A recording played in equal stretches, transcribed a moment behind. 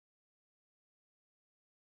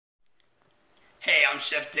Hey, I'm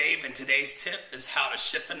Chef Dave, and today's tip is how to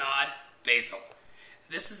chiffonade basil.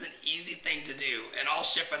 This is an easy thing to do, and all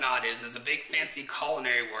chiffonade is a big fancy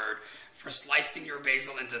culinary word for slicing your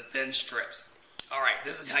basil into thin strips. Alright,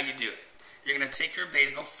 this is how you do it. You're going to take your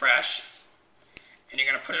basil fresh, and you're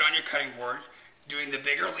going to put it on your cutting board, doing the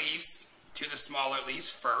bigger leaves to the smaller leaves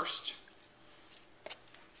first.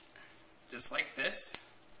 Just like this.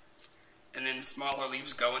 And then the smaller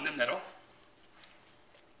leaves go in the middle.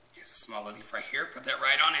 Here's a smaller leaf right here. Put that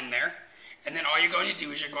right on in there. And then all you're going to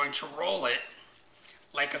do is you're going to roll it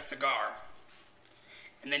like a cigar.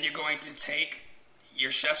 And then you're going to take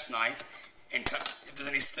your chef's knife and cut, if there's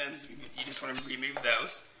any stems, you just want to remove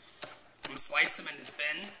those. And slice them into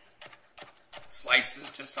thin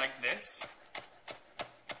slices just like this.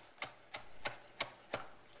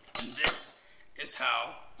 And this is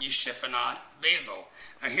how you chiffonade basil.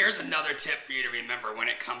 Now here's another tip for you to remember when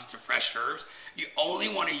it comes to fresh herbs. You only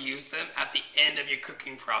want to use them at the end of your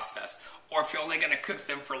cooking process, or if you're only going to cook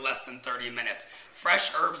them for less than 30 minutes.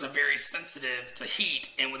 Fresh herbs are very sensitive to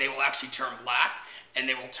heat, and they will actually turn black and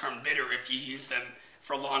they will turn bitter if you use them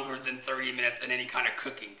for longer than 30 minutes in any kind of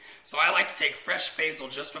cooking. So I like to take fresh basil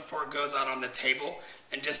just before it goes out on the table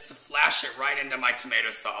and just to flash it right into my tomato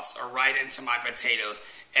sauce or right into my potatoes,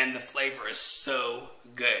 and the flavor is so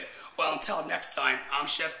good. Well, until next time, I'm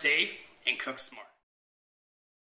Chef Dave, and cook smart.